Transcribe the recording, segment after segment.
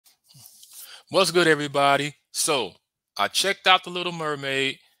What's good, everybody? So, I checked out The Little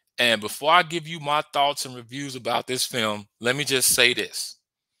Mermaid, and before I give you my thoughts and reviews about this film, let me just say this.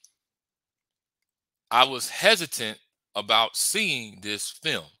 I was hesitant about seeing this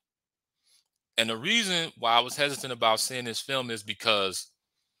film. And the reason why I was hesitant about seeing this film is because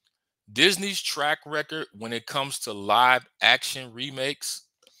Disney's track record when it comes to live action remakes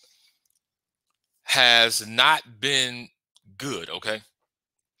has not been good, okay?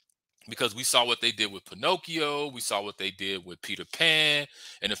 Because we saw what they did with Pinocchio, we saw what they did with Peter Pan,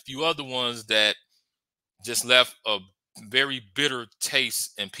 and a few other ones that just left a very bitter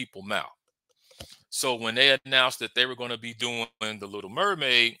taste in people's mouth. So when they announced that they were going to be doing The Little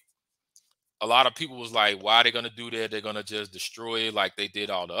Mermaid, a lot of people was like, why are they going to do that? They're going to just destroy it like they did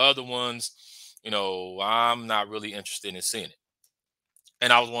all the other ones. I'm not really interested in seeing it.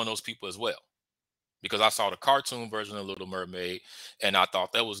 And I was one of those people as well because I saw the cartoon version of Little Mermaid and I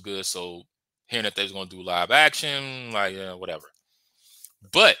thought that was good. So hearing that they was going to do live action, like, whatever.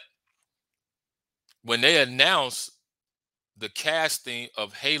 But when they announced the casting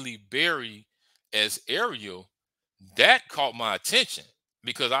of Halle Berry as Ariel, that caught my attention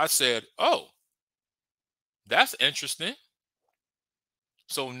because I said, oh, that's interesting.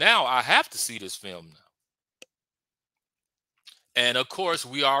 So now I have to see this film now. And of course,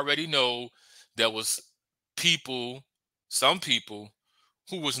 we already know there was people, some people,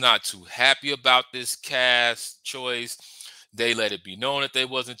 who was not too happy about this cast choice. They let it be known that they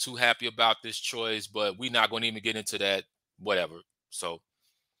wasn't too happy about this choice, but we're not going to even get into that, whatever. So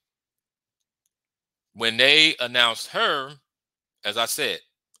when they announced her, as I said,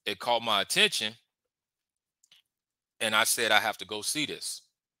 it caught my attention. And I said, I have to go see this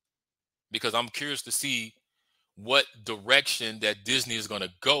because I'm curious to see what direction that Disney is going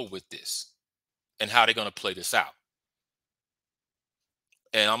to go with this and how they're going to play this out.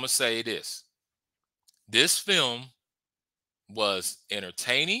 And I'm going to say this film was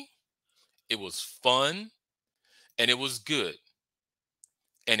entertaining, it was fun, and it was good.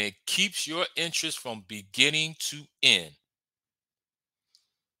 And it keeps your interest from beginning to end.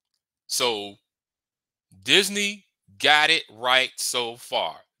 So Disney got it right so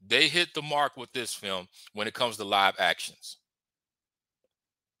far. They hit the mark with this film when it comes to live actions.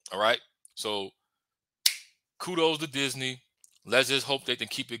 All right. So kudos to Disney. Let's just hope they can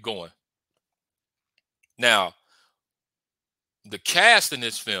keep it going. Now, the cast in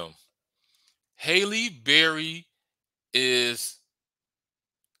this film, Halle Berry is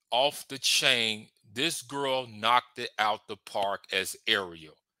off the chain. This girl knocked it out the park as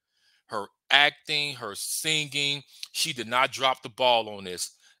Ariel. Her acting, her singing, she did not drop the ball on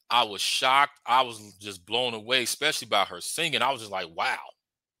this. I was shocked. I was just blown away, especially by her singing. I was just like, wow.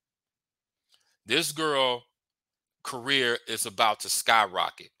 This girl career is about to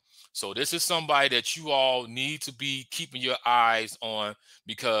skyrocket. So this is somebody that you all need to be keeping your eyes on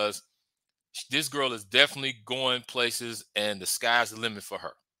because this girl is definitely going places and the sky's the limit for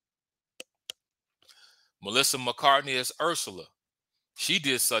her. Melissa McCartney as Ursula. She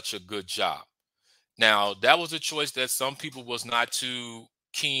did such a good job. Now, that was a choice that some people was not too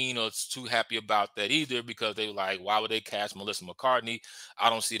keen or too happy about that either because they were like, why would they cast Melissa McCartney? I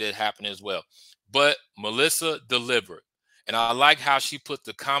don't see that happening as well. But Melissa delivered. And I like how she put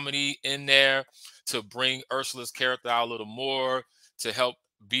the comedy in there to bring Ursula's character out a little more, to help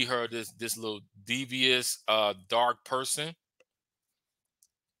be her this little devious, dark person.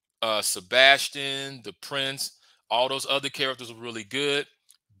 Sebastian, the prince, all those other characters were really good.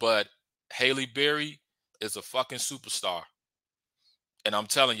 But Halle Berry is a fucking superstar. And I'm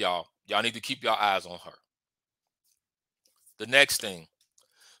telling y'all need to keep your eyes on her. The next thing,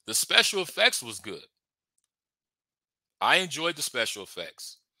 the special effects was good. I enjoyed the special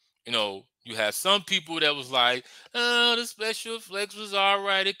effects. You had some people that was like, oh, the special effects was all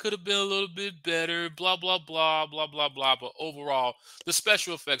right. It could have been a little bit better, blah, blah, blah, blah, blah, blah. But overall, the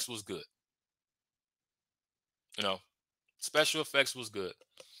special effects was good. Special effects was good.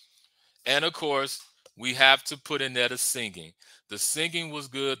 And of course, we have to put in there the singing. The singing was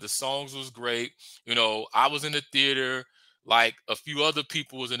good. The songs was great. I was in the theater like a few other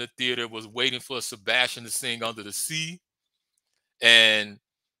people was in the theater was waiting for Sebastian to sing Under the Sea. And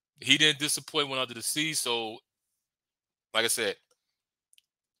he didn't disappoint when Under the Sea. So, like I said,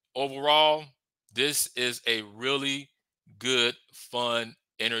 overall, this is a really good, fun,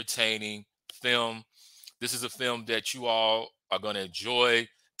 entertaining film. This is a film that you all are going to enjoy.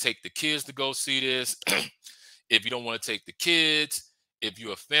 Take the kids to go see this. If you don't want to take the kids, if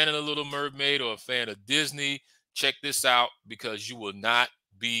you're a fan of The Little Mermaid or a fan of Disney, check this out because you will not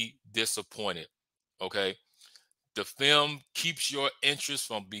be disappointed. Okay. The film keeps your interest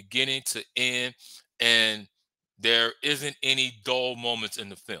from beginning to end, and there isn't any dull moments in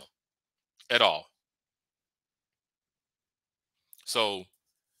the film at all. So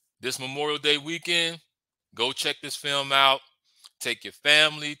this Memorial Day weekend, go check this film out. Take your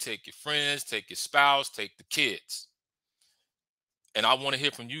family, take your friends, take your spouse, take the kids. And I want to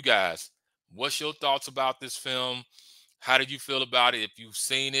hear from you guys. What's your thoughts about this film? How did you feel about it? If you've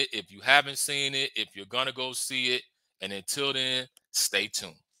seen it, if you haven't seen it, if you're going to go see it. And until then, stay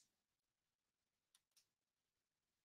tuned.